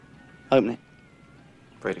Open it.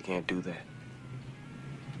 Afraid I can't do that.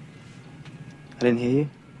 I didn't hear you.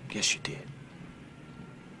 Yes, you did.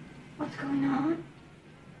 What's going on?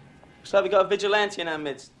 Looks like we got a vigilante in our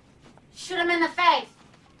midst. Shoot him in the face.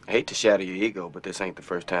 I hate to shatter your ego, but this ain't the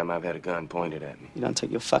first time I've had a gun pointed at me. You don't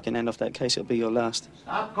take your fucking hand off that case, it'll be your last.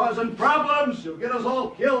 Stop causing problems. You'll get us all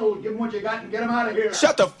killed. Give them what you got and get them out of here.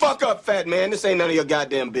 Shut the fuck up, fat man. This ain't none of your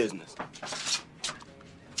goddamn business.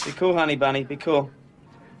 Be cool, honey bunny, be cool.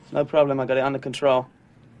 No problem, I got it under control.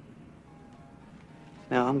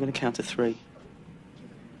 Now, I'm gonna count to 3.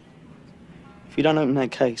 If you don't open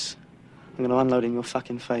that case, I'm gonna unload in your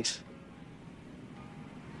fucking face.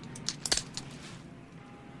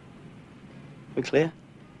 We clear?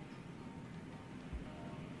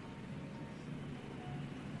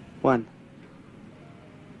 1,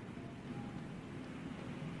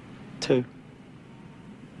 2,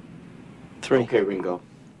 3. Okay, Ringo.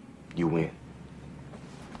 You win.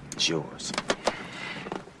 It's yours.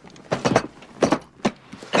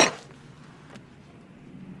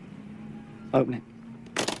 Open it.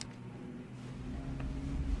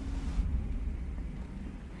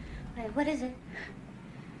 Wait, what is it?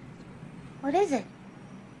 What is it?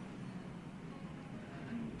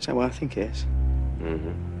 Is that what I think it is?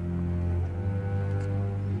 Mm-hmm.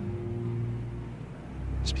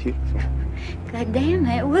 It's beautiful. God damn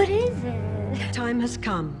it, what is it? Time has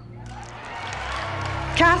come.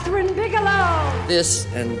 Catherine Bigelow! This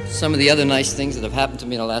and some of the other nice things that have happened to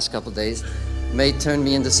me in the last couple of days may turn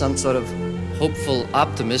me into some sort of hopeful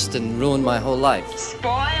optimist and ruin my whole life.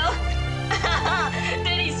 Spoil?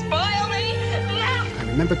 Did he spoil me? No! I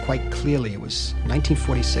remember quite clearly. It was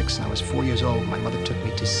 1946, and I was 4 years old. My mother took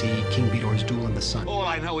me to see King Vidor's Duel in the Sun. All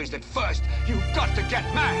I know is that first, you've got to get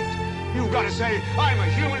mad. You've got to say, I'm a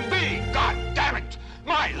human being. God damn it.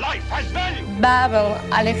 My life has value. Babel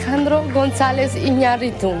Alejandro González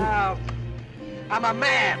Iñárritu. I'm a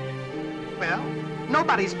man. Well,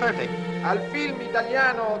 nobody's perfect. Al film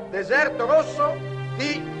italiano Deserto Rosso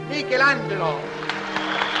di Michelangelo.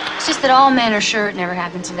 It's just that all men are sure it never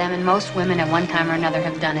happened to them, and most women at one time or another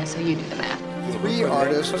have done it, so you do the math. 3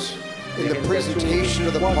 artists in the presentation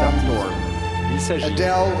of the Palme d'Or.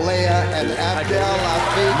 Adele, Leia, and Abdel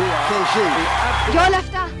Hafid Keji. Κι όλα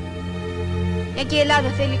αυτά. Για και η Ελλάδα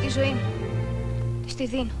θέλει τη ζωή μου. Της τη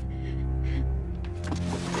δίνω.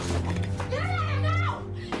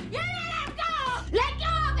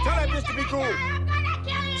 Tell that bitch to be cool.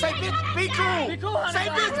 Say, bitch, be cool. Be cool, honey. Say,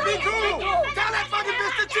 bitch, be cool. Be cool. Tell that fucking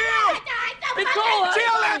bitch to chill. Be cool, honey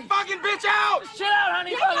Chill bunny. that fucking bitch out. Just chill out,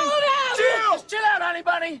 honey bunny. Chill. Just chill out, honey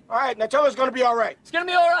bunny. All right, now tell her it's gonna be all right. It's gonna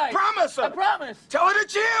be all right. Promise her. I promise. Tell her to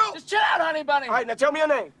chill. Just chill out, honey bunny. All right, now tell me your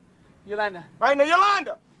name. Yolanda. All right, now,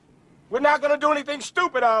 Yolanda. We're not gonna do anything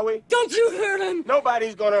stupid, are we? Don't you hurt him.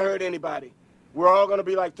 Nobody's gonna hurt anybody. We're all gonna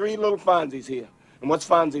be like 3 little Fonzies here. And what's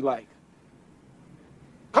Fonzie like?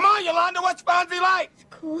 Come on, Yolanda, what's Fonzie like?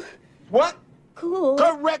 Cool. What? Cool.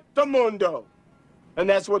 Correctamundo. And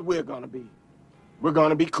that's what we're gonna be. We're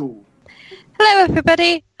gonna be cool. Hello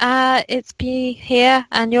everybody, it's B here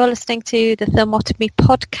and you're listening to the Filmotomy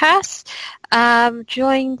podcast.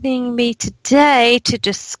 Joining me today to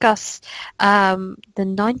discuss the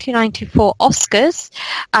 1994 Oscars,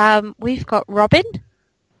 we've got Robin.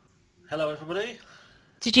 Hello everybody.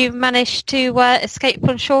 Did you manage to escape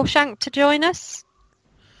from Shawshank to join us?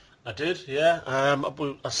 I did, yeah.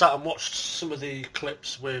 I sat and watched some of the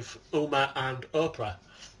clips with Uma and Oprah,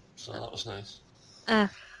 so that was nice.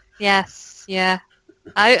 Yes, yeah.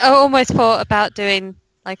 I almost thought about doing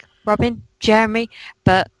like Robin, Jeremy,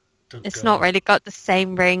 but it's not really got the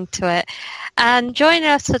same ring to it. And joining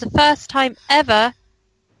us for the first time ever,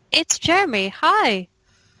 it's Jeremy. Hi.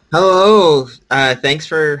 Hello. Thanks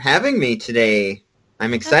for having me today.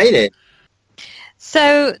 I'm excited.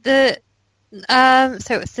 So it's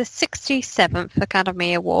the 67th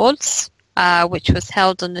Academy Awards, which was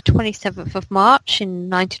held on the 27th of March in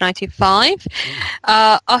 1995.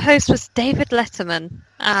 Our host was David Letterman,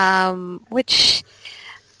 which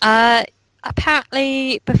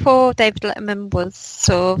apparently before David Letterman was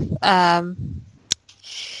sort of,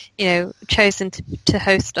 chosen to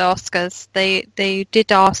host the Oscars, they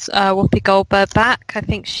did ask Whoopi Goldberg back. I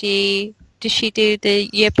think she do the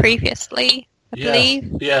year previously, I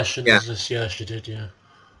believe. Yeah, she did this. Yeah, she did, yeah.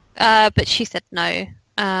 But she said no.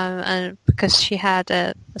 And because she had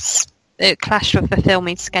it clashed with the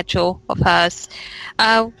filming schedule of hers,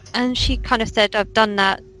 and she kind of said, "I've done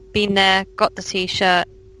that, been there, got the T-shirt.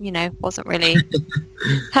 wasn't really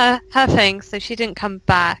her thing, so she didn't come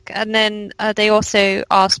back. And then they also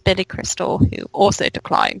asked Billy Crystal, who also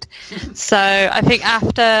declined. So I think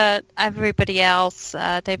after everybody else,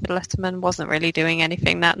 David Letterman wasn't really doing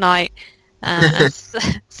anything that night. And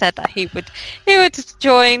said that he would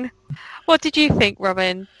join. What did you think,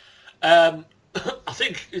 Robin? I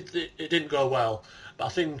think it didn't go well, but I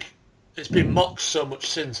think it's been mocked so much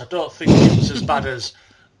since. I don't think it was as bad as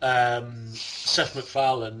Seth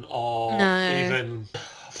MacFarlane or even,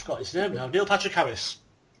 I forgot his name now, Neil Patrick Harris.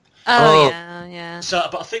 Oh, yeah. So,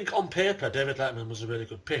 but I think on paper, David Letterman was a really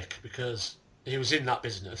good pick because he was in that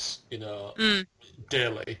business,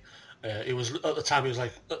 daily. He was, at the time, he was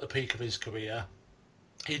like at the peak of his career.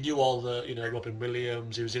 He knew all the, Robin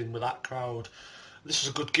Williams, he was in with that crowd. This was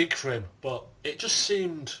a good gig for him, but it just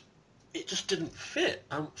didn't fit.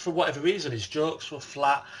 And for whatever reason, his jokes were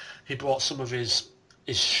flat. He brought some of his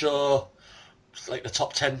show, like the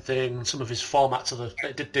top 10 thing, some of his formats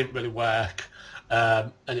it didn't really work.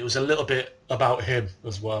 And it was a little bit about him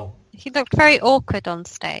as well. He looked very awkward on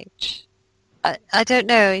stage. I don't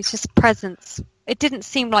know, it's just presence. It didn't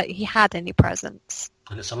seem like he had any presence.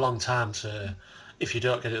 And it's a long time if you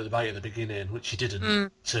don't get it right at the beginning, which he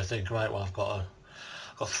didn't, to think, right, well, I've got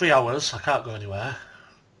 3 hours, I can't go anywhere.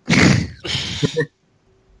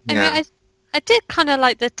 I did kind of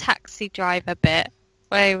like the taxi driver bit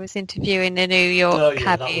where he was interviewing the New York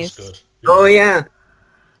cabbies. That was good. Oh yeah,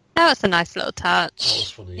 that was a nice little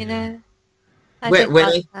touch. That was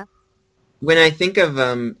funny. When I think of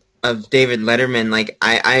David Letterman, like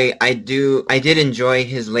I did enjoy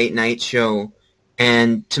his late night show,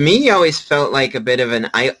 and to me he always felt like a bit of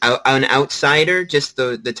an outsider, just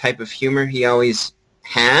the type of humor he always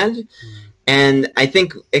had. And I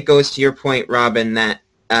think it goes to your point, Robin, that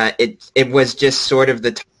it was just sort of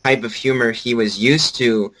the type of humor he was used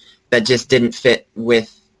to that just didn't fit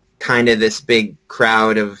with kind of this big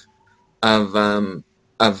crowd of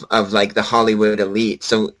like the Hollywood elite.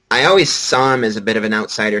 So I always saw him as a bit of an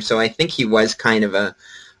outsider. So I think he was kind of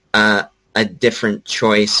a different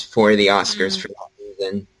choice for the Oscars for that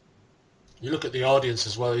reason. You look at the audience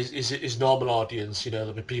as well. His normal audience,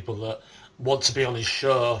 there'll be people that want to be on his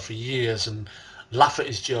show for years and laugh at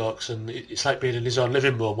his jokes, and it's like being in his own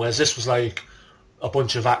living room, whereas this was like a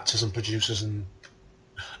bunch of actors and producers, and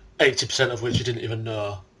 80% of which you didn't even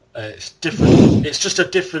know. It's different. It's just a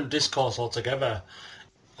different discourse altogether.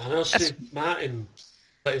 I know Steve Martin,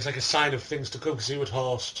 it's like a sign of things to come, because he would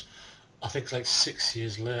host, I think, like 6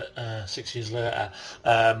 years later.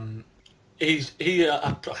 I can't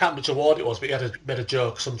remember which award it was, but he made a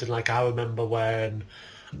joke, something like, I remember when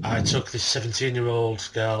I took this 17-year-old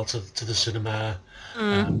girl to the cinema.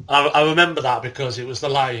 I remember that because it was The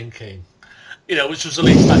Lion King, which was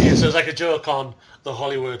released that year. So it was like a joke on the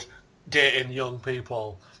Hollywood dating young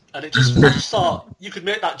people. And I just thought you could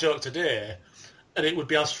make that joke today and it would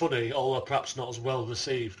be as funny, although perhaps not as well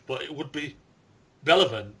received, but it would be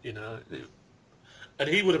relevant, and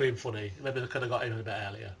he would have been funny. Maybe they could have got him a bit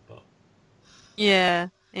earlier, but... Yeah.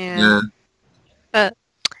 But,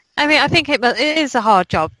 I mean, I think it is a hard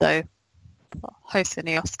job, though, hosting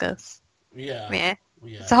the Oscars. Yeah.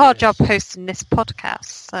 It's a hard job hosting this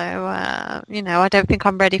podcast, so, I don't think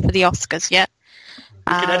I'm ready for the Oscars yet.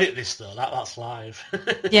 You can edit this, though. That's live.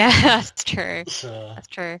 Yeah, that's true. So, that's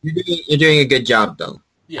true. You're doing a good job, though.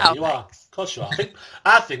 Yeah, you are. Of course you are.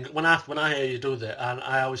 I think when I hear you do that, and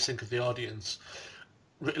I always think of the audience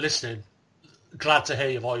listening, glad to hear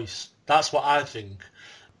your voice. That's what I think.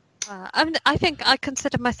 I think I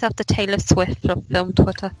consider myself the Taylor Swift of film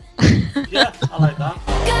Twitter. Yeah, I like that.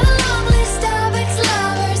 Got a long list of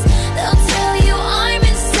ex-lovers. They'll tell you I'm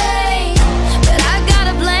insane, but I got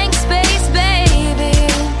a blank space, baby,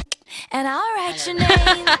 and I'll write your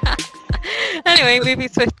name. Anyway, moving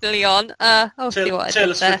swiftly on. I'll see what I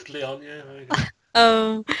Taylor did there. Swiftly on, yeah. There you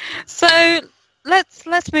go. So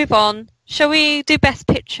let's move on. Shall we do Best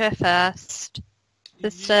Picture first?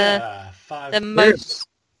 This the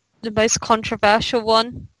most controversial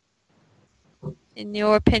one, in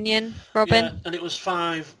your opinion, Robin? Yeah, and it was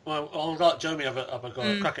 5. Well, I'll let Jeremy have a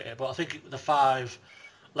go crack at it, but I think the 5.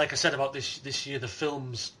 Like I said about this year, the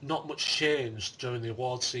films, not much changed during the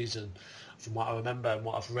awards season, from what I remember and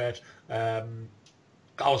what I've read. I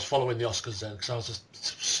was following the Oscars then because I was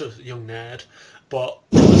just a young nerd. But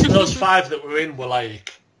those 5 that were in were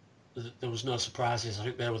like, there was no surprises. I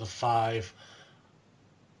think they were the 5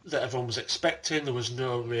 that everyone was expecting. There was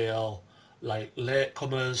no real like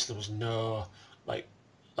latecomers. There was no like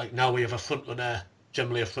now we have a frontrunner.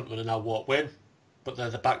 Generally, a frontrunner now won't win. But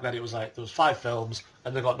then back then it was like there was 5 films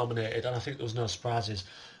and they got nominated, and I think there was no surprises.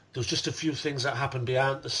 There was just a few things that happened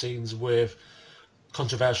behind the scenes with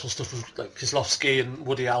controversial stuff with like Kieslowski and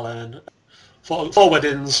Woody Allen. Four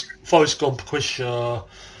Weddings, Forrest Gump, Quiz Show,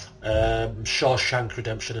 Shawshank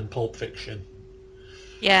Redemption, and Pulp Fiction.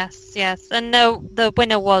 Yes, and no, the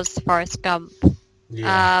winner was Forrest Gump.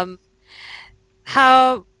 Yeah.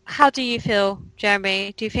 How do you feel,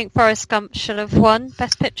 Jeremy? Do you think Forrest Gump should have won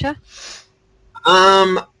Best Picture?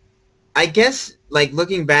 I guess, like,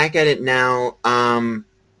 looking back at it now,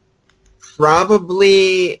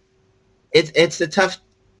 probably it's a tough.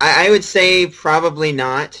 I would say probably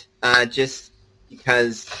not, just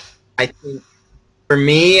because I think for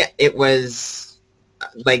me it was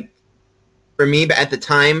like for me at the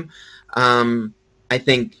time. I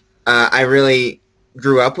think I really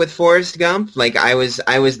grew up with Forrest Gump. Like I was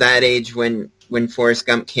that age when Forrest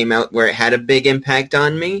Gump came out, where it had a big impact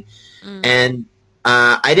on me, and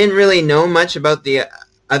I didn't really know much about the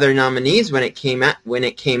other nominees when it came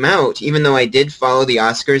out. Even though I did follow the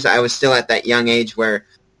Oscars, I was still at that young age where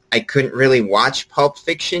I couldn't really watch Pulp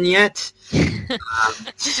Fiction yet.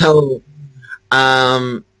 So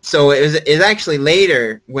it was actually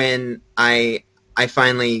later when I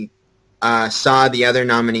finally saw the other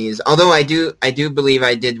nominees. Although I do believe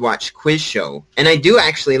I did watch Quiz Show, and I do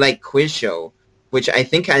actually like Quiz Show, which I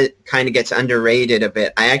think kind of gets underrated a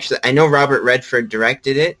bit. I know Robert Redford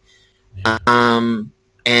directed it,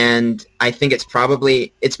 and I think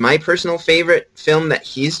it's my personal favorite film that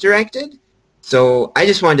he's directed. So I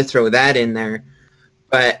just wanted to throw that in there.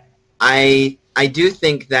 But I do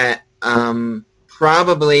think that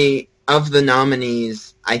probably of the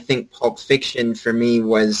nominees, I think Pulp Fiction for me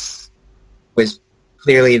was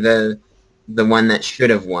clearly the one that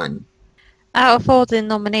should have won. Out of all the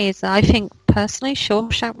nominees, I think personally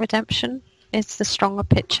Shawshank Redemption is the stronger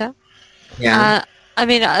picture. Yeah. I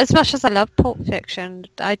mean, as much as I love Pulp Fiction,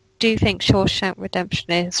 I do think Shawshank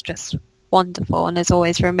Redemption is just wonderful and has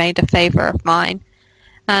always remained a favourite of mine.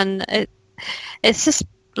 And it's just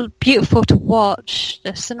beautiful to watch.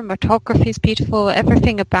 The cinematography is beautiful.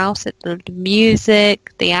 Everything about it, the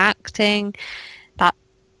music, the acting, that,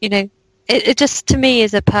 you know, it just to me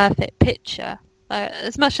is a perfect picture.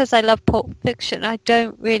 As much as I love Pulp Fiction, I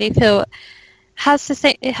don't really feel it has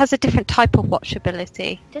a different type of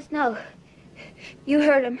watchability. Just know, you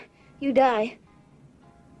hurt him, you die.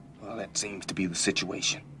 Well, that seems to be the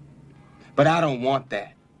situation. But I don't want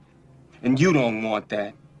that. And you don't want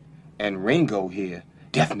that. And Ringo here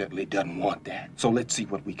definitely doesn't want that. So let's see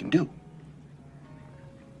what we can do.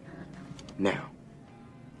 Now,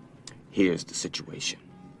 here's the situation.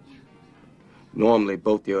 Normally,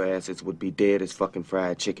 both your asses would be dead as fucking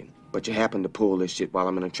fried chicken. But you happen to pull this shit while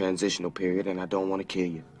I'm in a transitional period, and I don't want to kill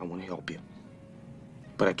you. I want to help you.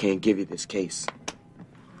 But I can't give you this case,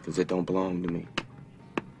 because it don't belong to me.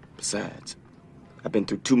 Besides, I've been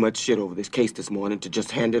through too much shit over this case this morning to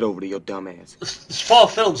just hand it over to your dumb ass. There's 4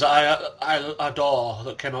 films that I adore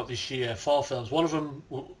that came out this year. 4 films. One of them,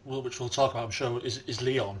 which we'll talk about, I'm sure, is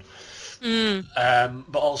Leon.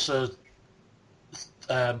 But also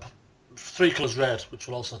 3 Colours Red, which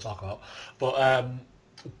we'll also talk about. But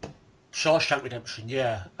Shawshank Redemption,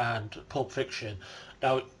 yeah, and Pulp Fiction.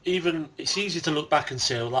 Now, even it's easy to look back and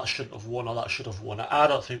say, well, that shouldn't have won or that should have won. I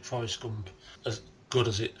don't think Forrest Gump as good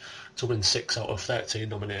as it to win 6 out of 13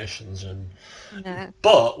 nominations. No.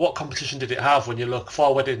 But what competition did it have when you look?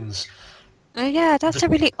 4 Weddings. Oh yeah, that's a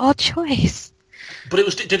really odd choice. But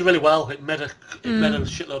it did really well. It made a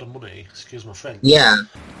shitload of money. Excuse my French. Yeah.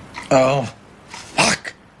 Oh,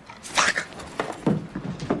 fuck.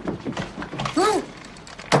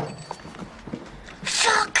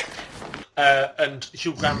 And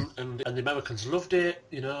Hugh Grant and the Americans loved it,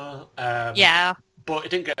 you know. Yeah. But it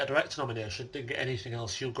didn't get a director nomination, didn't get anything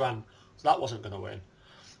else. Hugh Grant, so that wasn't going to win.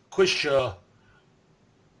 Quiz Show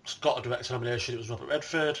got a director nomination. It was Robert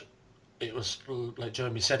Redford. It was, like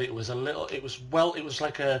Jeremy said, it was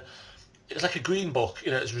like a Green Book.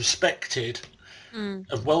 You know, it's respected,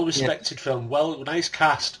 a well-respected film, nice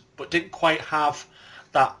cast, but didn't quite have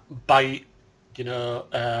that bite. You know,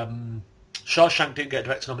 Shawshank didn't get a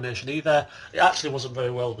director nomination either. It actually wasn't very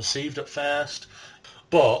well received at first,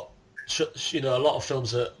 but you know, a lot of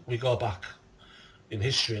films that we go back in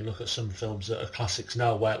history and look at some films that are classics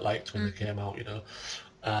now weren't liked when they came out. You know,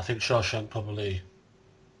 I think Shawshank probably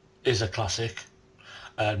is a classic,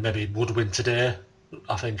 and maybe would win today.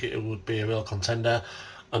 I think it would be a real contender.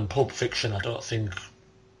 And Pulp Fiction, I don't think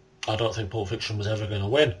Pulp Fiction was ever going to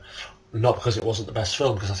win. Not because it wasn't the best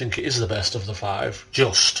film, because I think it is the best of the 5.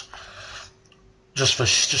 Just for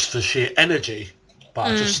sheer energy.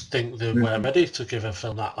 But I just think they weren't ready to give a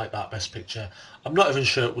film like that Best Picture. I'm not even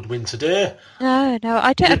sure it would win today. No,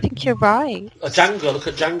 I don't. I think you're right. Django, look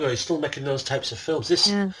at Django. He's still making those types of films.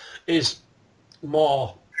 This is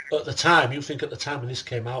more at the time. You think at the time when this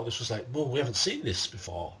came out, this was like, well, we haven't seen this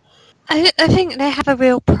before. I think they have a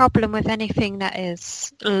real problem with anything that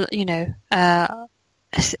is, is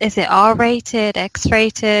it R-rated,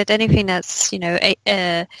 X-rated, anything that's,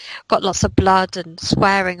 got lots of blood and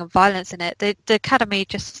swearing and violence in it. The Academy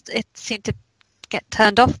it seemed to get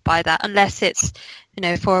turned off by that, unless it's,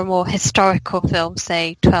 for a more historical film,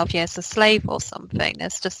 say 12 Years a Slave or something.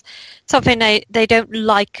 There's just something they don't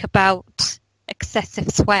like about excessive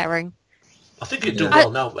swearing. I think it'd do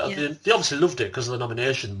well now. They obviously loved it because of the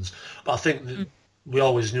nominations, but I think we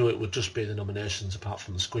always knew it would just be the nominations apart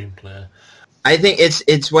from the screenplay. I think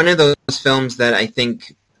it's one of those films that I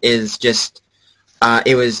think is just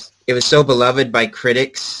it was so beloved by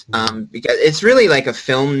critics because it's really like a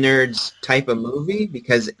film nerds type of movie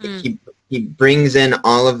because he brings in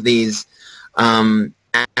all of these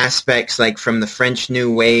aspects like from the French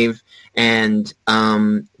New Wave and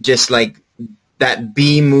just like that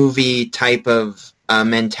B-movie type of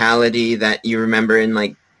mentality that you remember in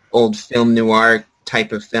like old film noir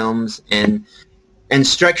type of films and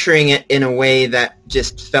structuring it in a way that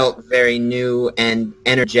just felt very new and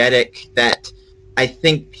energetic that I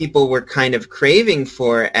think people were kind of craving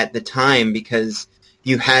for at the time because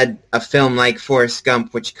you had a film like Forrest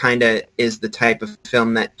Gump, which kind of is the type of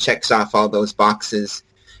film that checks off all those boxes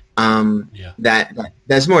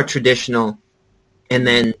that's more traditional. And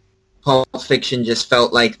then Pulp Fiction just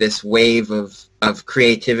felt like this wave of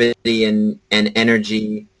creativity and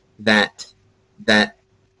energy that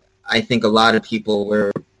I think a lot of people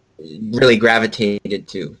were really gravitated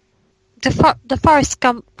to. The Forrest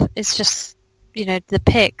Gump is just, the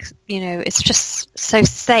pick, it's just so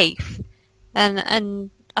safe. And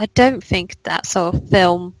I don't think that sort of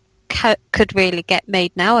film could really get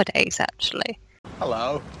made nowadays, actually.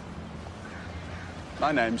 Hello.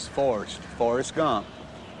 My name's Forrest Gump.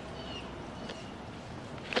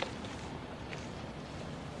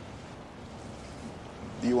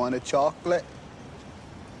 Do you want a chocolate?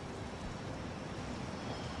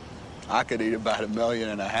 I could eat about 1.5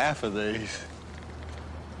 million of these.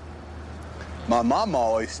 My mom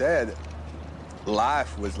always said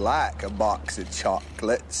life was like a box of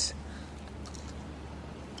chocolates.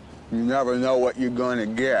 You never know what you're going to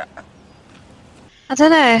get. I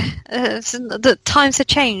don't know. The times have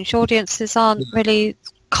changed. Audiences aren't really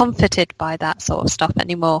comforted by that sort of stuff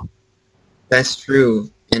anymore. That's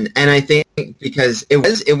true. And I think because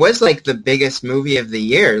it was like the biggest movie of the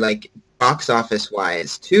year, like box office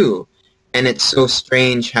wise too. And it's so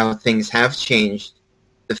strange how things have changed.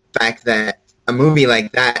 The fact that a movie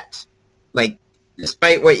like that, like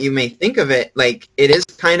despite what you may think of it, like it is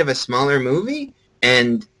kind of a smaller movie,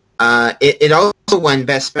 and it also won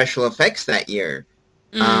Best Special Effects that year.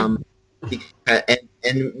 But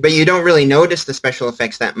you don't really notice the special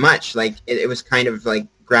effects that much. Like it was kind of like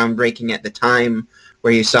groundbreaking at the time,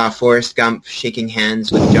 where you saw Forrest Gump shaking hands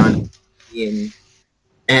with John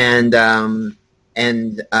and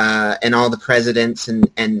all the presidents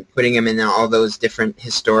and putting him in all those different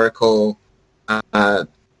historical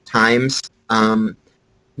times,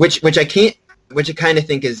 which I kind of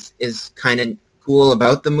think is kind of cool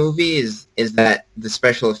about the movie is that the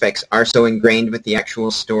special effects are so ingrained with the actual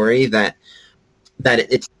story that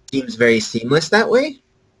it seems very seamless that way.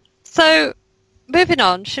 So, moving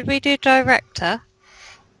on, should we do director?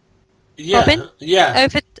 Yeah, Robin? yeah.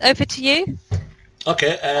 Over to you.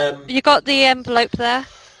 Okay. You got the envelope there.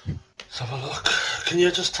 Let's have a look. Can I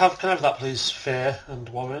have that, please, Faye and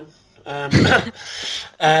Warren?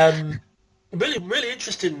 Really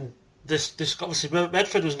interesting. This obviously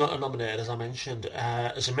Medford was not nominated, as I mentioned.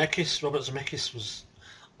 Robert Zemeckis was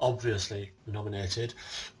obviously nominated.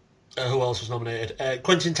 Who else was nominated?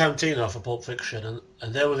 Quentin Tarantino for Pulp Fiction,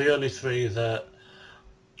 and they were the only three that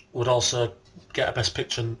would also get a Best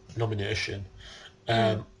Picture nomination.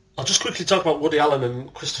 I'll just quickly talk about Woody Allen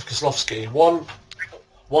and Krzysztof Kieslowski.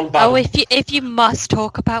 One bad. Oh, if you must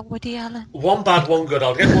talk about Woody Allen. One bad, one good.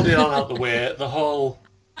 I'll get Woody Allen out of the way. The whole,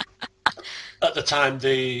 at the time,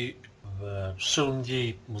 the Sun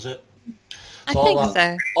Yi, was it? I think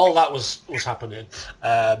so. All that was happening,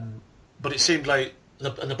 but it seemed like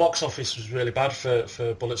the box office was really bad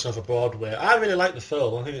for Bullets Over Broadway. I really like the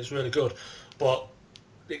film. I think it's really good, but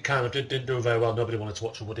it kind of didn't do very well. Nobody wanted to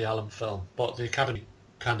watch a Woody Allen film, but the Academy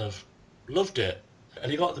kind of loved it,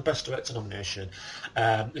 and he got the Best Director nomination.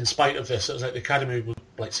 In spite of this, it was like the Academy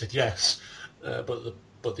would said yes,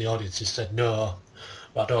 but the audiences said no.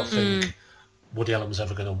 But I don't think Woody Allen was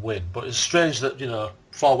ever going to win. But it's strange that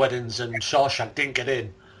Four Weddings and Shawshank didn't get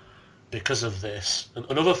in because of this, and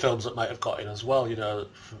other films that might have got in as well,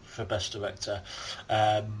 for Best Director.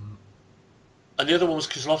 And And the other one was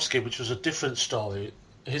Kieslowski, which was a different story.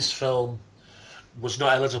 His film was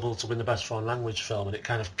not eligible to win the Best Foreign Language Film, and it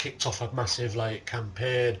kind of kicked off a massive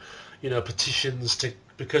campaign, petitions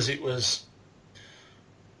because it was.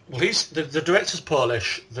 Well, the director's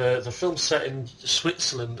Polish. The film's set in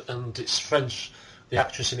Switzerland, and it's French. The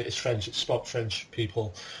actress in it is French. It spoke French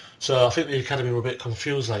people, so I think the Academy were a bit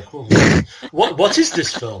confused. Well, what is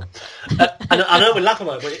this film? And I know we laugh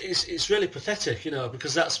about it, but it's really pathetic,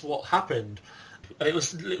 because that's what happened. And it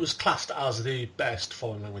was classed as the best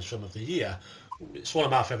foreign language film of the year. It's one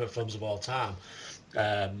of my favourite films of all time.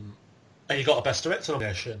 And you got a Best Director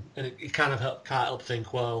nomination, and you kind of can't help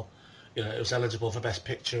think, well, it was eligible for Best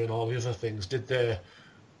Picture and all the other things. Did they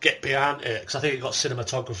get behind it? Because I think it got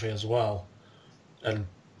cinematography as well, and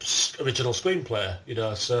original screenplay.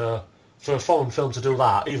 So for a foreign film to do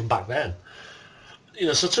that, even back then,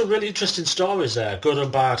 so two really interesting stories there, good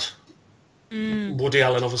and bad. Woody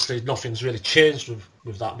Allen, obviously, nothing's really changed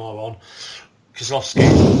with that moron.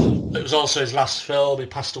 Kieslowski, it was also his last film. He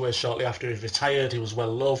passed away shortly after he retired. He was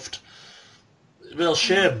well loved. Real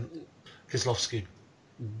shame. Kieslowski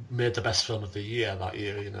made the best film of the year that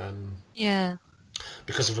year, and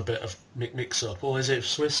because of a bit of mix-up. Is it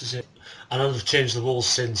Swiss? Is it? I know they've changed the rules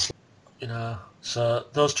since, So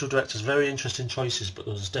those two directors, very interesting choices, but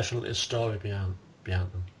there's definitely a story behind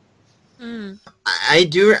them. I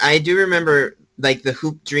do remember the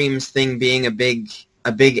Hoop Dreams thing being a big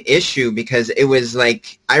issue, because it was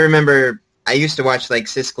I remember I used to watch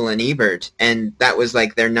Siskel and Ebert, and that was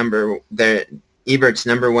their Ebert's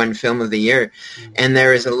number one film of the year, and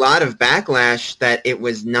there is a lot of backlash that it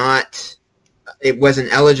wasn't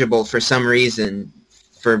eligible for some reason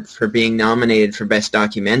for being nominated for Best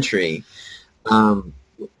Documentary.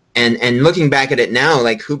 And looking back at it now,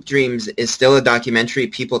 Hoop Dreams is still a documentary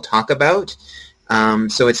people talk about,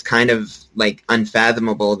 so it's kind of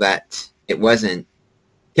unfathomable that it wasn't.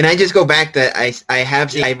 Can I just go back that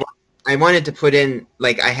I wanted to put in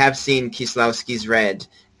I have seen Kieslowski's Red,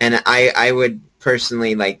 and I would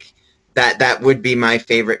personally that would be my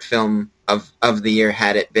favorite film of the year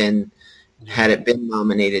had it been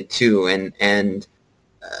nominated too, and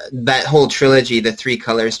that whole trilogy, the Three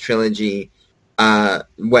Colors trilogy,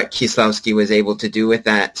 what Kieslowski was able to do with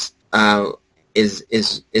that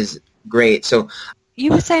is great. So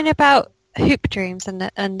you were saying about Hoop Dreams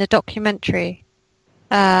and the documentary.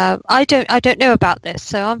 I don't know about this,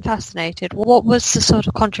 so I'm fascinated. What was the sort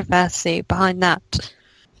of controversy behind that?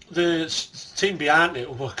 The team behind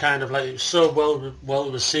it were kind of it was so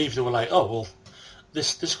well received. They were oh well,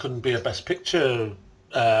 this couldn't be a Best Picture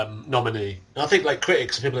nominee. And I think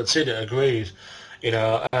critics and people that seen it agreed,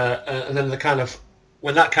 and then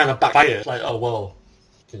when that kind of backfired, oh well,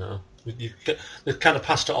 they kind of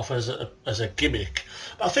passed it off as a gimmick.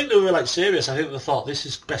 But I think they were serious. I think they thought this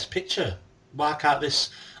is Best Picture. Why can't this,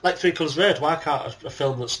 Three Colours Red? Why can't a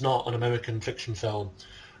film that's not an American fiction film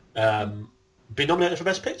be nominated for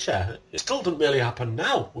Best Picture? It still doesn't really happen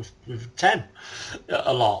now with 10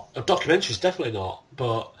 a lot. Documentaries definitely not,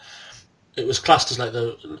 but it was classed as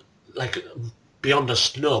beyond a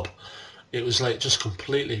snub. It was just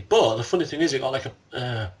completely. But the funny thing is, it got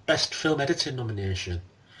a Best Film Editing nomination.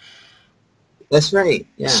 That's right.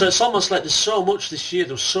 Yeah. So it's almost there's so much this year.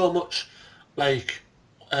 There was so much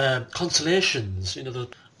consolations. There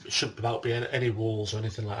shouldn't about be any rules or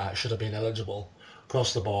anything like that. It should have been eligible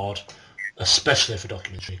across the board, especially for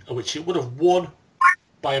documentary, which it would have won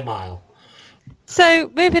by a mile. So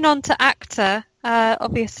moving on to actor,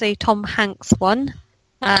 obviously Tom Hanks won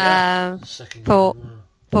for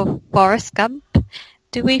Forrest Gump.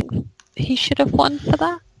 He should have won for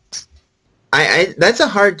that? I that's a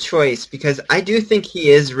hard choice, because I do think he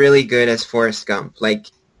is really good as Forrest Gump.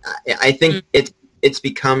 I think it's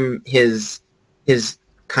become his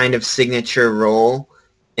kind of signature role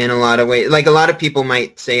in a lot of ways. A lot of people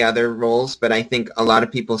might say other roles, but I think a lot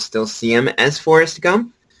of people still see him as Forrest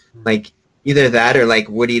Gump. Either that or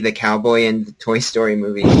Woody the Cowboy in the Toy Story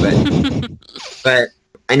movie. But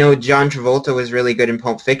I know John Travolta was really good in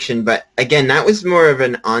Pulp Fiction, but again, that was more of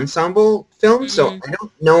an ensemble film, so I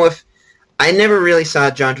don't know if... I never really saw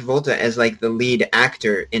John Travolta as the lead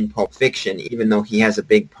actor in Pulp Fiction, even though he has a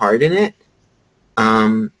big part in it.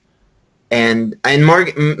 And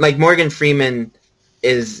Morgan Freeman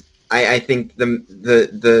is, I think, the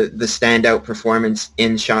standout performance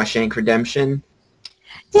in Shawshank Redemption.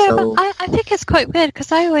 Yeah, so, but I think it's quite weird,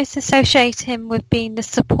 because I always associate him with being the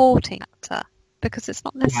supporting actor, because it's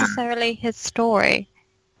not necessarily his story.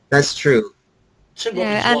 That's true. Tim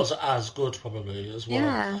Robbins was as good, probably, as well.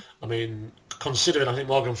 Yeah. I mean, considering I think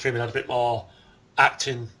Morgan Freeman had a bit more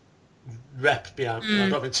acting rep behind. I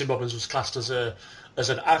don't think Tim Robbins was classed as a as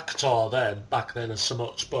an actor back then as so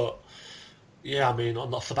much, but yeah, I mean,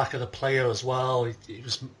 off the back of The Player as well,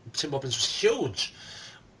 Tim Robbins was huge.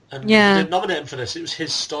 And we didn't nominate him for this. It was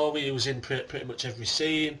his story. He was in pretty much every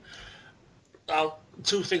scene.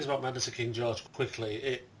 Two things about Miranda to King George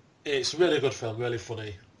quickly. It's a really good film, really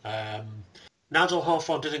funny. Nigel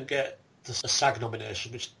Hawthorne didn't get a SAG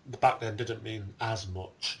nomination, which back then didn't mean as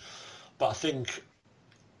much. But I think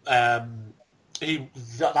that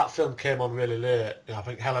film came on really late. I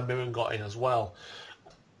think Helen Mirren got in as well.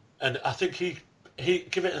 And I think he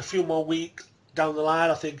give it a few more weeks down the line,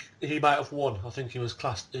 I think he might have won. I think he was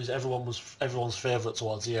classed. Everyone's favourite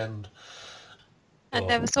towards the end. And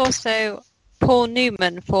there was also Paul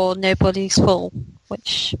Newman for Nobody's Fool,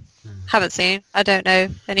 which haven't seen. I don't know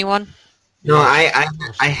anyone. No, I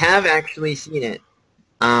have actually seen it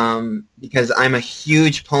because I'm a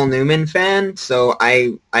huge Paul Newman fan. So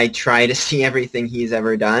I try to see everything he's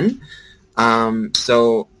ever done.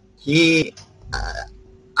 So he,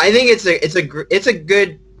 I think it's a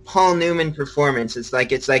good Paul Newman performance. It's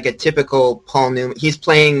like a typical Paul Newman. He's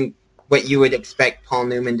playing what you would expect Paul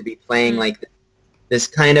Newman to be playing, like this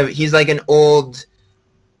kind of. He's like an old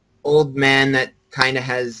man that kind of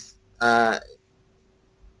has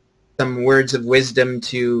some words of wisdom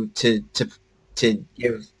to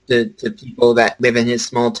give to people that live in his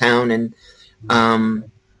small town, and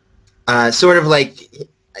sort of like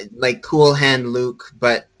Cool Hand Luke,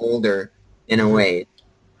 but older in a way.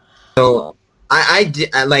 So I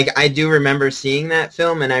do remember seeing that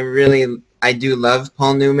film, and I do love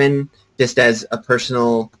Paul Newman just as a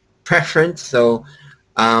personal preference. So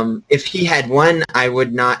if he had won, I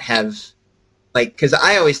would not have, because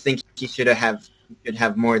I always think he should have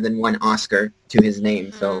more than one Oscar to his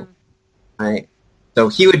name. So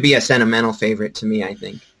he would be a sentimental favorite to me, I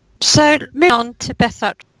think. So moving on to Best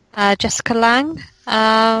Actress, Jessica Lange.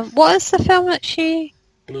 What is the film that she?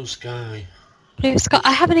 Blue Sky. Blue Sky.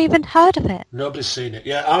 I haven't even heard of it. Nobody's seen it.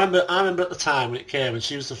 Yeah, I remember at the time when it came, and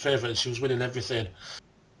she was the favourite, and she was winning everything.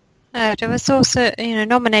 There was also,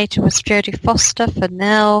 nominated was Jodie Foster for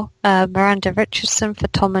Nell, Miranda Richardson for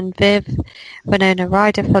Tom and Viv, Winona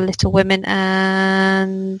Ryder for Little Women,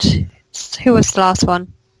 and who was the last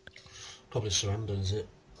one? Probably Sarandon, is it?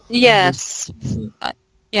 Yes.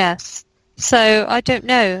 Yes. So I don't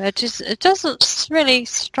know. It doesn't really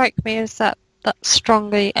strike me as that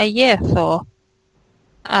strongly a year for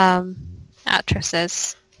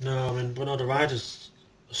actresses. No, I mean Winona Ryder's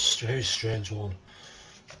a very strange one.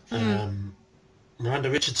 Miranda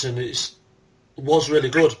Richardson was really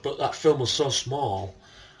good, but that film was so small.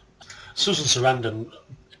 Susan Sarandon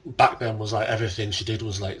back then was like everything she did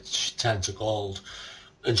was like she turned to gold,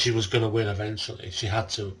 and she was going to win eventually. She had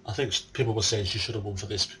to. I think people were saying she should have won for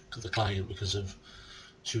The Client because of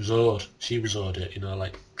she was owed it.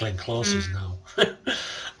 Like Glenn Close is now.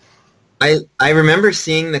 I remember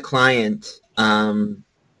seeing The Client. And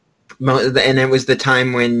it was the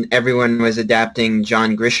time when everyone was adapting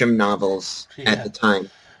John Grisham novels at the time.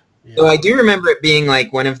 Yeah. So I do remember it being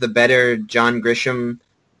like one of the better John Grisham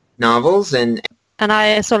novels. And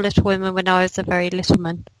I saw Little Women when I was a very little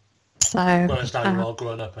man. So, well, it's now you're all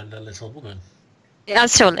grown up and a little woman. Yeah, I'm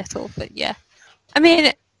still little, but yeah. I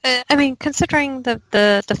mean, considering the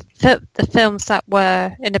films that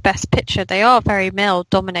were in the Best Picture, they are very male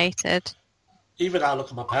dominated. Even I look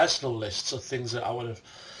at my personal lists of things that I would have.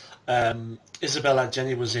 Isabella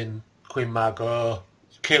Jenny was in Queen Margot.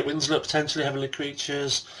 Kate Winslet potentially Heavenly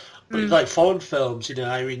Creatures. But like foreign films,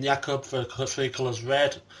 Irene Jacob for Three Colours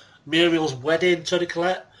Red, Muriel's Wedding, Toni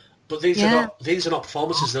Collette. But these are not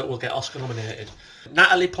performances that will get Oscar nominated.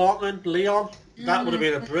 Natalie Portman, Leon, that would have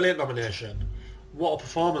been a brilliant nomination. What a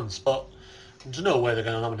performance! But there's no way they're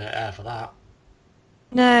going to nominate her for that.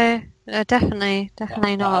 No, definitely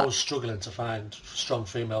not. I was struggling to find strong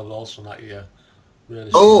female roles from that year.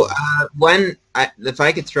 Really if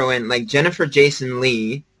I could throw in like Jennifer Jason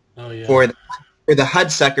Leigh for the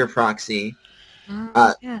Hudsucker Proxy,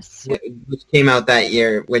 yes, which came out that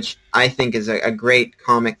year, which I think is a great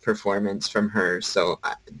comic performance from her. So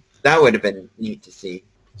that would have been neat to see.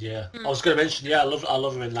 Yeah, I was going to mention. I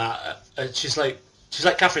love her in that. She's like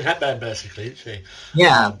Katharine Hepburn basically, isn't she?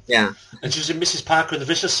 Yeah. And she was in Mrs. Parker and the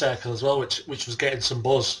Vicious Circle as well, which was getting some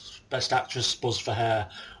buzz, Best Actress buzz for her,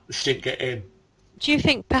 which she didn't get in. Do you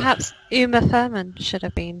think perhaps Uma Thurman should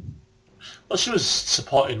have been? Well, she was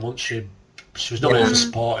supporting once she was nominated for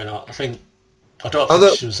supporting. I don't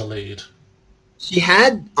think she was a lead. She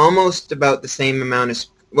had almost about the same amount of.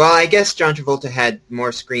 Well, I guess John Travolta had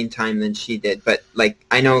more screen time than she did, but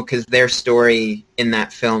I know because their story in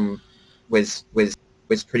that film was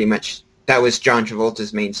pretty much that was John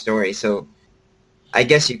Travolta's main story. So I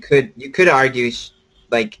guess you could argue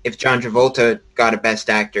like if John Travolta got a Best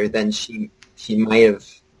Actor, then she might have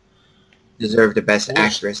deserved a Best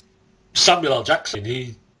Actress. Samuel L. Jackson,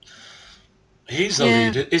 he's the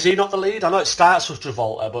lead. Is he not the lead? I know it starts with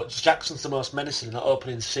Travolta, but Jackson's the most menacing in that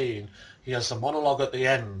opening scene. He has the monologue at the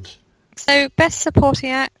end. So, Best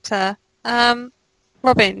Supporting Actor,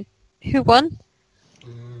 Robin, who won?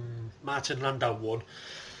 Martin Landau won,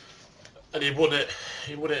 and he won it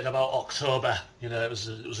in about October. You know, it was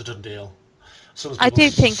a done deal. I do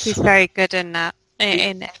think he's very good in that,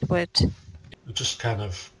 in Edward. Just kind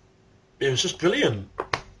of, it was just brilliant.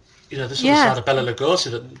 You know, this is the side of Bela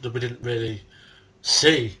Lugosi that we didn't really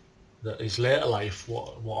see. That his later life,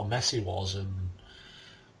 what a mess he was, and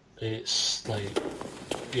it's like,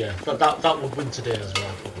 yeah, that would win today as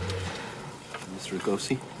well, probably. Mr.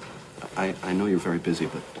 Lugosi, I know you're very busy,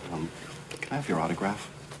 but can I have your autograph?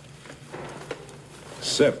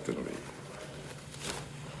 Certainly.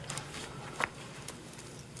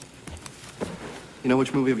 You know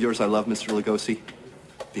which movie of yours I love, Mr. Lugosi?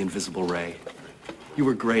 The Invisible Ray. You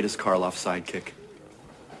were great as Karloff's sidekick.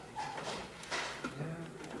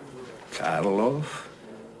 Karloff?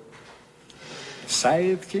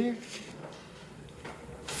 Sidekick?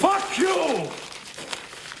 Fuck you!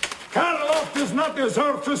 Karloff does not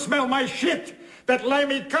deserve to smell my shit! That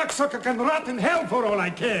limey cocksucker can rot in hell for all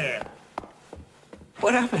I care!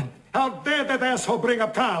 What happened? How dare that asshole bring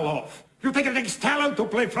up Karloff? You think it takes talent to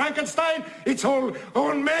play Frankenstein? It's all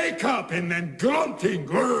makeup and then grunting.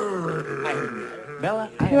 Bella,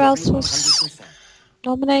 who else was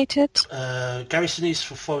nominated? Gary Sinise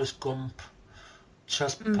for Forrest Gump,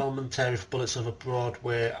 Chas Palminteri for Bullets Over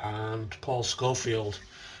Broadway, and Paul Scofield,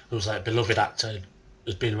 who's like a beloved actor,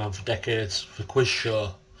 has been around for decades, for Quiz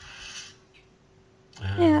Show.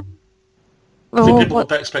 Yeah. I think people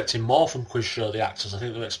were expecting more from Quiz Show, the actors. I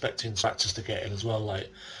think they were expecting actors to get in as well, like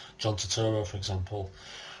John Turturro, for example.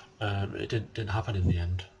 It didn't happen in the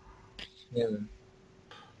end. Yeah.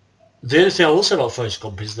 The only thing I will say about Forrest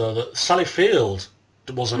Gump is, though, that Sally Field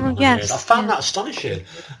wasn't nominated. Yes, I found that astonishing.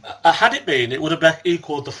 Had it been, it would have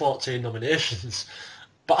equalled the 14 nominations.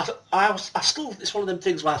 But I still, it's one of them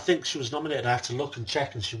things where I think she was nominated. I have to look and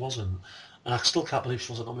check, and she wasn't. And I still can't believe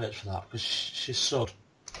she wasn't nominated for that, because she's so...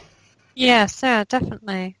 Yes, yeah,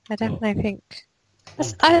 definitely. I definitely think...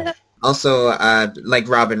 Also, like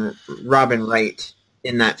Robin Wright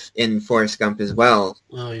in Forrest Gump as well.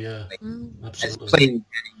 Oh yeah, absolutely. As playing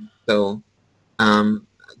Benny, so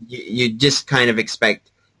you just kind of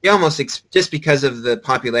expect, just because of the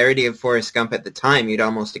popularity of Forrest Gump at the time, you'd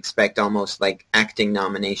almost expect like acting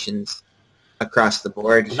nominations across the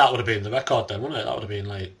board. And that would have been the record then, wouldn't it? That would have been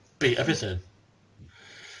like beat everything.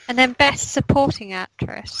 And then Best Supporting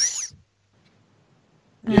Actress.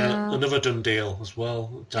 Yeah, another done deal as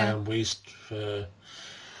well. Diane Wiest for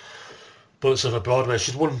Bullets Over Broadway.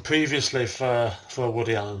 She'd won previously for a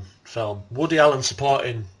Woody Allen film. Woody Allen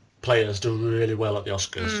supporting players do really well at the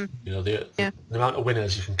Oscars. You know, the amount of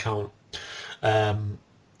winners you can count.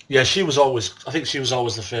 She was always. I think she was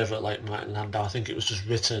always the favourite, like Martin Landau. I think it was just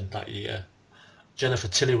written that year. Jennifer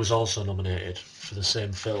Tilly was also nominated for the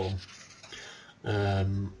same film.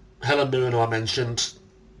 Helen Mirren, who I mentioned.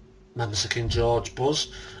 Mr. King George,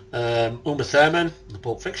 Buzz, Uma Thurman, the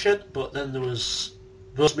Pulp Fiction, but then there was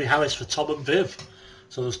Rosemary Harris for Tom and Viv.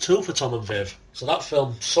 So there was two for Tom and Viv. So that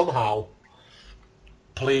film somehow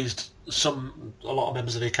pleased a lot of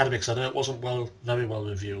members of the Academy, because I know it wasn't very well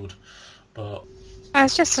reviewed. But I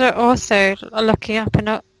was just also looking up,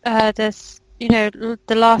 and there's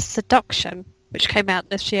The Last Seduction, which came out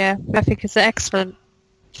this year. I think is an excellent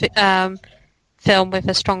film with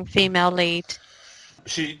a strong female lead.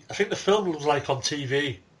 I think the film was like on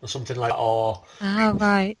TV or something like that, or... Oh,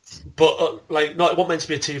 right. But, it wasn't meant to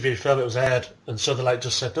be a TV film, it was aired, and so they,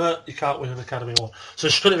 just said, no, you can't win an Academy Award. So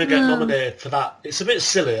she couldn't even get nominated for that. It's a bit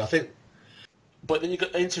silly, I think. But then you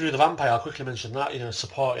got Interview with the Vampire, I'll quickly mention that,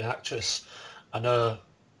 supporting actress. I know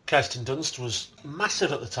Kirsten Dunst was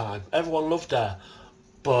massive at the time. Everyone loved her.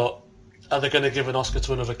 But are they going to give an Oscar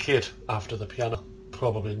to another kid after The Piano?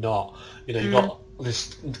 Probably not. You got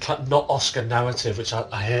this not Oscar narrative, which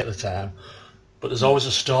I hate the term, but there's always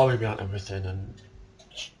a story behind everything, and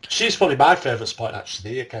she's probably my favourite supporting actress of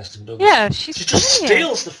the year, Kirsten Dunst. Yeah, she just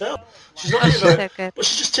steals the film. She's not even so good. But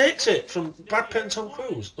she just takes it from Brad Pitt and Tom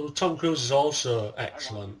Cruise. Tom Cruise is also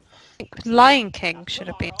excellent. Lion King should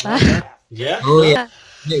have been there. Yeah. Oh yeah.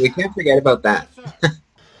 We can't forget about that.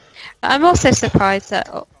 I'm also surprised that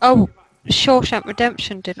Shawshank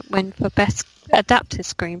Redemption didn't win for Best Adapted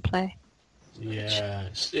Screenplay. Yeah,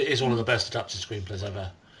 it is one of the best adapted screenplays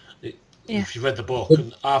ever. If you read the book,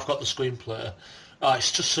 and I've got the screenplay, Oh,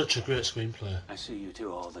 it's just such a great screenplay. I see you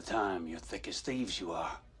two all the time. You're thick as thieves, you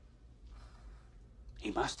are.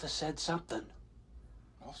 He must have said something.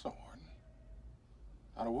 Also, Warden.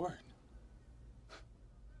 Not a word.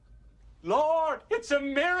 Lord, it's a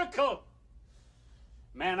miracle!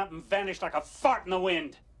 Man up and vanished like a fart in the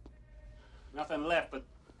wind. Nothing left but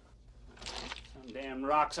some damn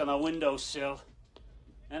rocks on the windowsill.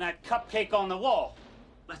 And that cupcake on the wall.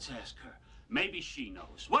 Let's ask her. Maybe she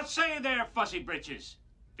knows. What say you there, fussy britches?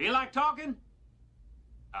 Feel like talking?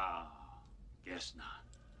 Ah, guess not.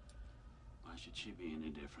 Why should she be any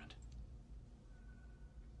different?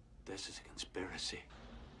 This is a conspiracy.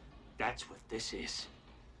 That's what this is.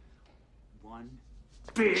 One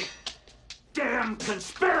big damn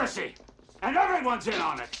conspiracy! And everyone's in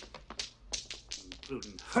on it!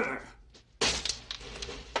 Including her.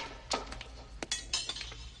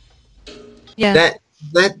 Yeah.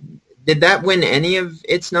 That did that win any of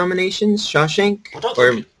its nominations, Shawshank?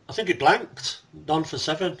 I think it blanked. None for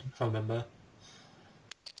 7, if I remember.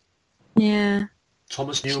 Yeah.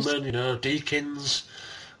 Thomas Newman, you know, Deakins.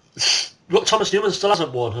 Look, Thomas Newman still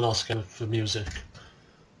hasn't won an Oscar for music.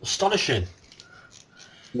 Astonishing.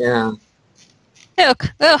 Yeah.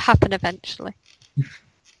 It'll happen eventually.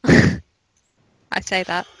 I say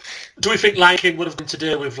that. Do we think Lion King would have been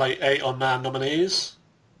today with like 8 or 9 nominees?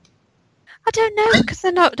 I don't know, because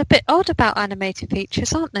they're not a bit odd about animated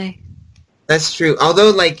features, aren't they? That's true. Although,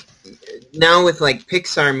 like, now with, like,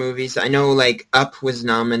 Pixar movies, I know, like, Up was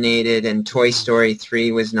nominated and Toy Story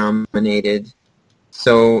 3 was nominated.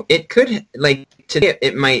 So it could, like, today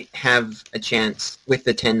it might have a chance with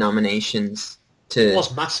the 10 nominations to... It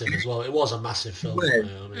was massive as well. It was a massive film. Yeah.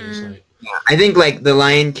 It's like... Yeah, I think, like, The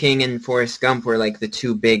Lion King and Forrest Gump were, like, the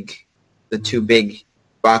two big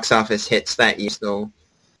box office hits that year, so...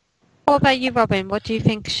 What about you, Robin? What do you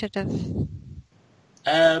think should have...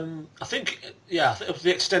 I think of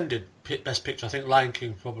the extended Best Picture, I think Lion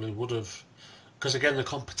King probably would have, because again the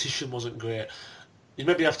competition wasn't great. You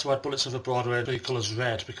maybe have to add Bullets of a Broadway and Three Colours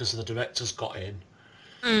Red because the directors got in.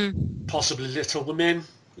 Possibly Little Women.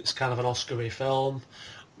 It's kind of an Oscar-y film.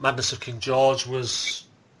 Madness of King George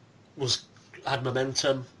had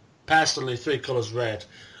momentum. Personally, Three Colours Red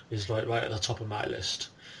is like right at the top of my list.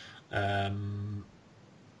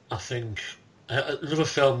 I think another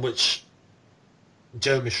film which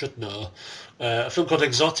Jeremy should know, a film called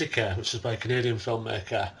Exotica, which is by a Canadian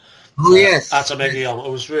filmmaker. Oh, yes. Atom Egion.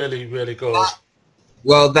 It was really, really good.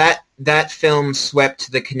 Well, that film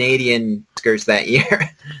swept the Canadian Oscars that year.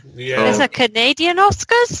 Yeah. There's a Canadian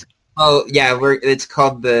Oscars? Oh, yeah, it's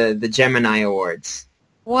called the Gemini Awards.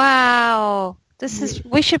 Wow.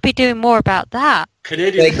 We should be doing more about that.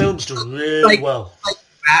 Canadian films do really well.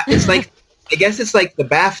 It's like, I guess it's like the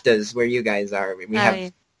BAFTAs where you guys are. We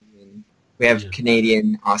have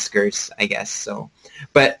Canadian Oscars, I guess. So,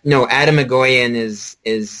 but no, Atom Egoyan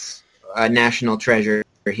is a national treasure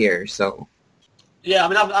here. So, yeah, I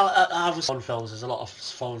mean, I have foreign films. There's a lot of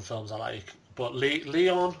foreign films I like, but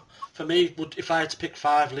Leon for me if I had to pick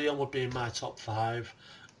 5, Leon would be in my top 5.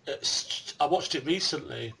 I watched it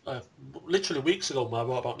recently, literally weeks ago when I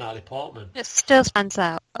wrote about Natalie Portman. It still stands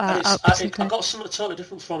out. I got something totally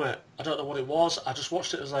different from it. I don't know what it was. I just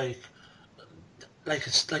watched it as like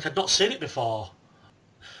I'd not seen it before.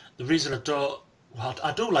 The reason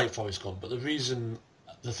I do like Forrest Gump, but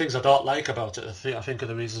the things I don't like about it, I think are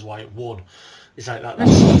the reasons why it won. Is like that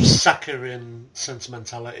sort of saccharine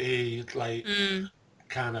sentimentality, like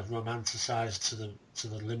kind of romanticised to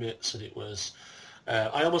the limits that it was.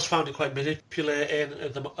 I almost found it quite manipulating.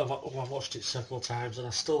 I've watched it several times, and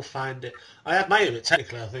I still find it. I admire it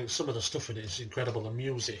technically. I think some of the stuff in it is incredible. The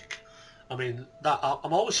music. I mean,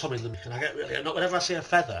 I'm always humming the music, and I get really. Whenever I see a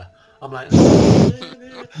feather, I'm like,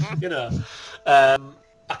 you know.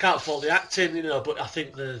 I can't fault the acting, you know, but I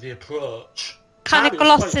think the approach kind of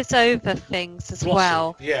glosses over things as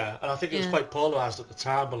well. Yeah, and I think it was quite polarised at the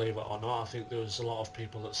time, believe it or not. I think there was a lot of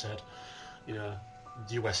people that said, you know,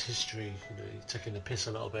 US history, you know, taking the piss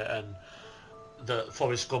a little bit, and the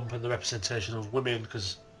Forrest Gump and the representation of women,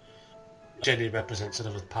 because Jenny represents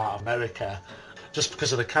another part of America, just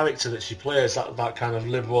because of the character that she plays, that kind of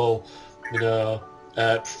liberal, you know,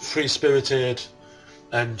 free-spirited,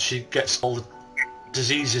 and she gets all the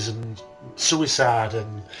diseases and suicide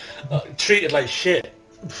and treated like shit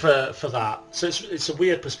for that. So it's a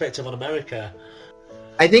weird perspective on America.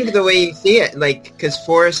 I think the way you see it, like, because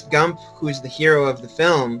Forrest Gump, who's the hero of the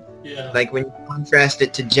film, like when you contrast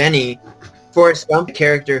it to Jenny, Forrest Gump, a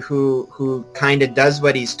character who kind of does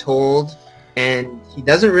what he's told, and he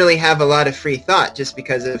doesn't really have a lot of free thought just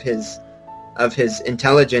because of his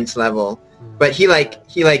intelligence level. But he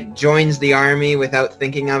joins the army without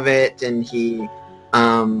thinking of it, and he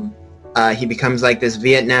he becomes like this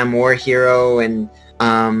Vietnam War hero, and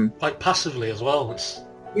like passively as well.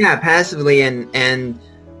 Passively, and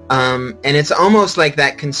it's almost like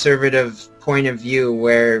that conservative point of view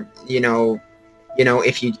where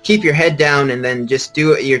if you keep your head down and then just do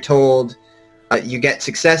what you're told, you get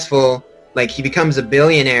successful. Like, he becomes a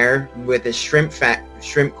billionaire with a shrimp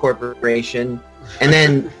corporation, and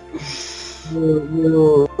then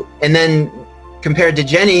and then compared to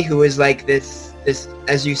Jenny, who is like this,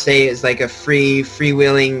 as you say, is like a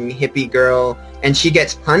freewheeling hippie girl, and she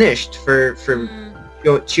gets punished for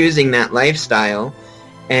choosing that lifestyle,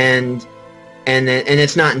 and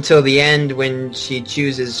it's not until the end when she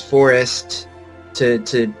chooses Forrest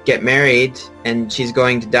to get married and she's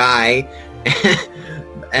going to die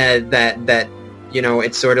that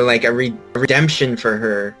it's sort of like a redemption for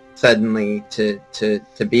her suddenly to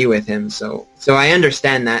be with him. So I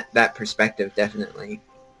understand that perspective, definitely.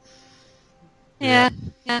 Yeah.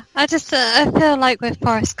 I feel like with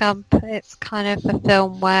Forrest Gump, it's kind of a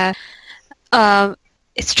film where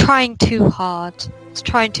it's trying too hard. It's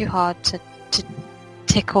trying too hard to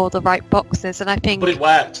tick all the right boxes, and I think. But it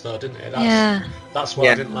worked, though, didn't it? That's what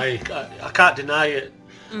I didn't like. I can't deny it.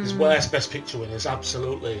 His worst Best Picture winners,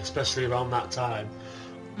 absolutely, especially around that time.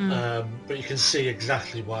 But you can see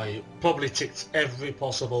exactly why it probably ticked every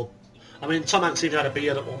possible. I mean, Tom Hanks even had a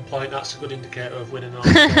beard at one point. That's a good indicator of winning.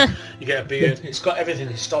 You get a beard. It's got everything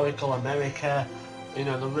historical, America. They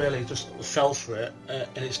really just fell for it,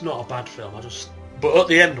 and it's not a bad film. But at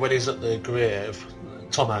the end, when he's at the grave,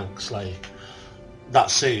 Tom Hanks, like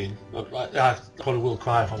that scene, I probably will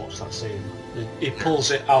cry if I watch that scene. He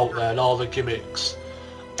pulls it out there, and all the gimmicks,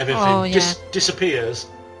 everything disappears.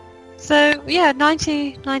 So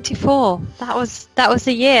 1994. That was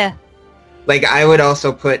the year. Like, I would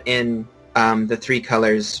also put in the Three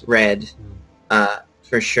Colors red,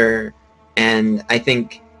 for sure, and I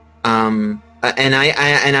think.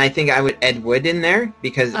 I think I would Ed Wood in there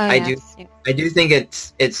because I do think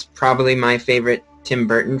it's probably my favorite Tim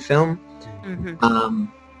Burton film. Mm-hmm.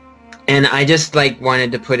 And I just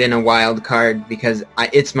wanted to put in a wild card because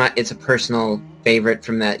it's a personal favorite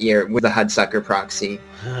from that year with the Hudsucker Proxy,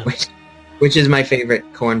 which is my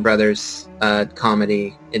favorite Coen Brothers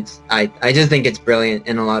comedy. I just think it's brilliant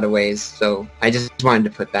in a lot of ways, so I just wanted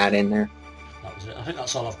to put that in there. I think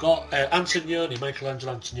that's all I've got.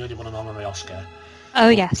 Michelangelo Antonioni won an honorary Oscar. Oh,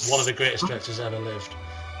 yes. One of the greatest directors ever lived.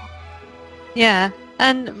 Yeah,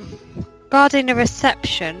 and regarding the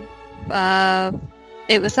reception,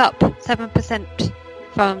 it was up 7%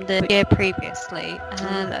 from the year previously,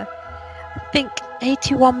 and I think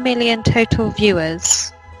 81 million total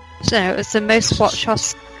viewers. So it was the most watched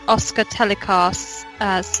Oscar telecast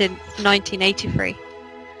since 1983.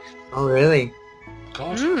 Oh, really?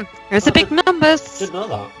 God. Those are big numbers. Didn't know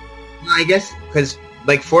that. I guess because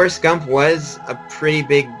Forrest Gump was a pretty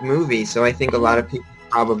big movie, so I think a lot of people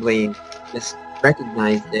probably just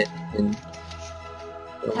recognized it. And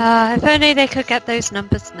if only they could get those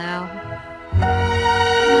numbers now.